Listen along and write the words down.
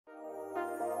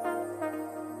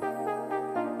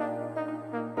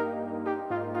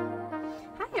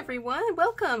everyone,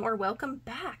 welcome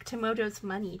back to Mojo's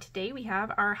Money. Today we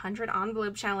have our 100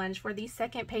 envelope challenge for the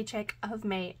second paycheck of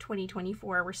May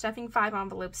 2024. We're stuffing 5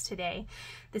 envelopes today.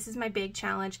 This is my big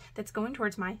challenge that's going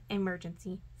towards my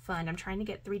emergency fund. I'm trying to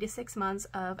get 3 to 6 months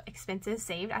of expenses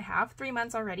saved. I have 3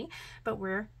 months already, but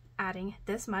we're adding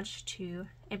this much to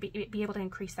be able to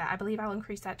increase that. I believe I'll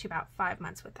increase that to about 5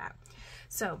 months with that.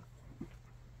 So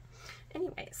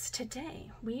anyways, today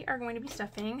we are going to be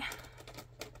stuffing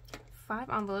 5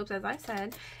 envelopes, as I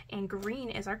said, and green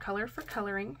is our color for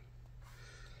coloring.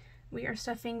 We are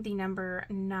stuffing the number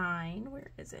 9,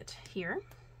 where is it? Here.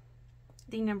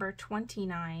 The number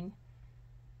 29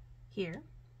 here.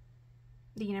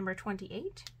 The number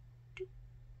 28.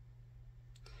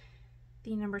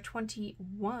 The number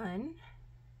 21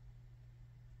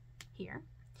 here.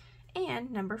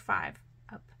 And number 5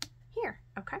 up here.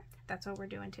 Okay, that's what we're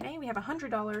doing today. We have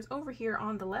 $100 over here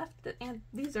on the left, and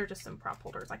these are just some prop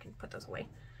holders. I can put those away.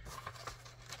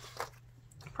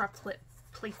 Prop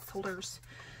placeholders.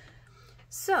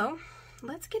 So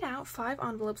let's get out 5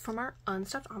 envelopes from our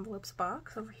unstuffed envelopes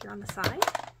box over here on the side,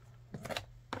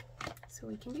 so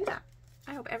we can do that.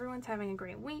 I hope everyone's having a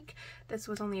great week. This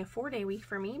was only a 4-day week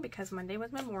for me because Monday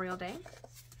was Memorial Day.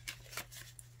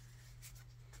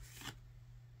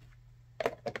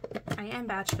 I am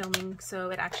batch filming, so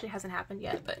it actually hasn't happened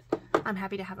yet, but I'm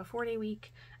happy to have a 4-day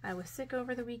week. I was sick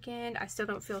over the weekend. I still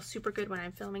don't feel super good when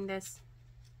I'm filming this.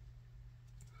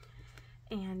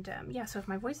 And yeah, so if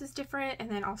my voice is different,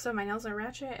 and then also my nails are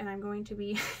ratchet, and I'm going to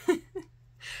be...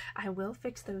 I will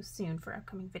fix those soon for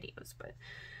upcoming videos, but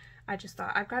I just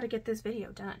thought I've got to get this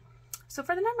video done. So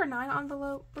for the number 9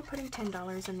 envelope, we're putting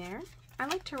 $10 in there. I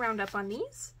like to round up on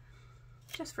these,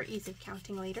 just for easy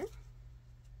counting later.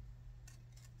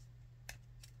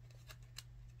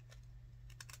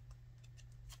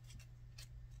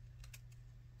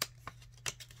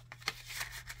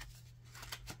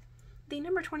 The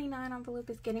number 29 envelope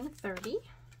is getting 30.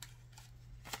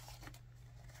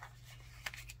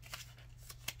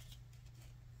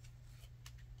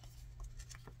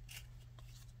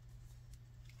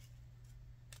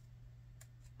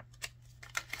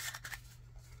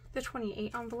 The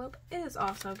 28 envelope is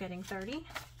also getting 30.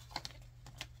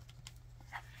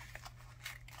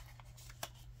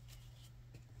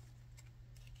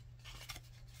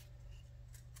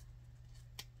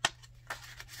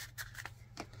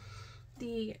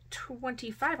 The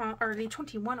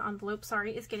 21 envelope,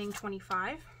 sorry, is getting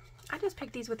 25. I just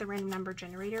picked these with the random number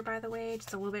generator, by the way,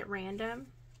 just a little bit random.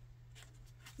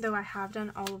 Though I have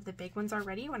done all of the big ones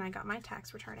already when I got my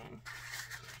tax return in.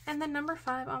 And the number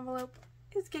 5 envelope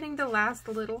is getting the last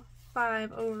little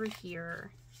 5 over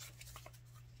here.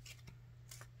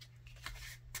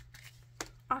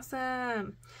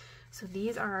 Awesome. So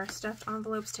these are our stuffed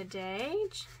envelopes today.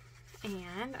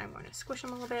 And I'm going to squish them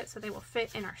a little bit so they will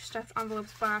fit in our stuffed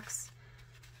envelopes box.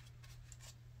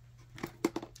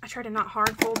 I try to not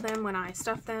hard fold them when I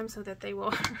stuff them so that they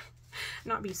will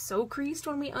not be so creased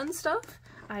when we unstuff.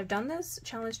 I've done this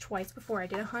challenge twice before. I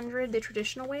did 100 the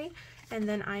traditional way, and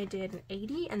then I did an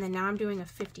 80, and then now I'm doing a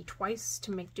 50 twice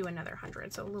to do another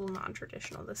 100. So a little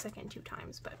non-traditional the second 2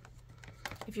 times, but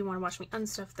if you want to watch me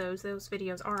unstuff those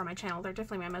videos are on my channel. They're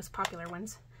definitely my most popular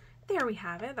ones. There we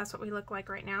have it. That's what we look like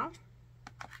right now.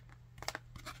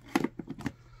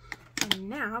 And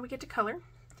now we get to color.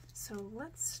 So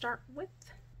let's start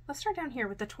down here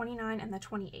with the 29 and the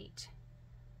 28.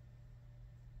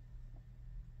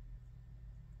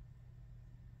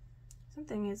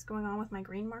 Something is going on with my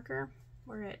green marker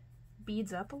where it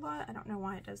beads up a lot. I don't know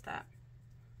why it does that.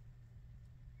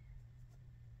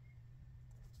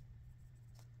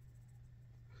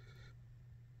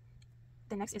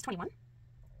 The next is 21.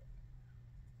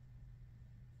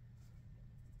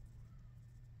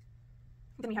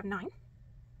 Then we have 9.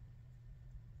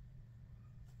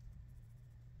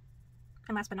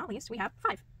 And last but not least, we have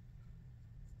 5.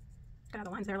 Got out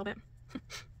the lines there a little bit.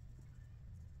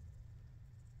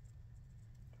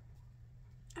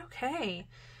 Okay,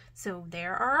 so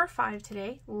there are our 5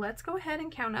 today. Let's go ahead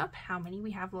and count up how many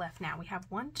we have left now. We have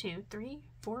 1, 2, 3,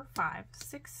 4, 5,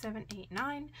 6, 7, 8,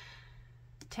 9,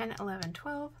 10, 11,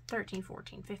 12, 13,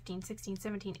 14, 15, 16,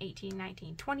 17, 18,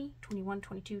 19, 20, 21,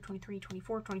 22, 23,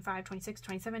 24, 25, 26,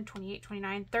 27, 28,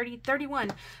 29, 30,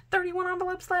 31. 31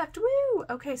 envelopes left. Woo!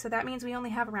 Okay, so that means we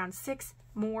only have around 6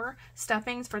 more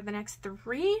stuffings for the next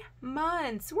 3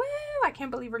 months. Woo! I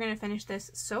can't believe we're going to finish this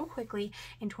so quickly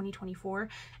in 2024.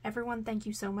 Everyone, thank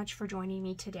you so much for joining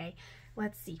me today.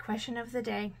 Let's see, question of the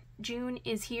day. June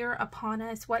is here upon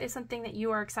us. What is something that you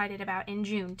are excited about in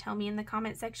June? Tell me in the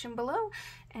comment section below.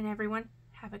 And everyone,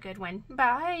 have a good one.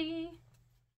 Bye!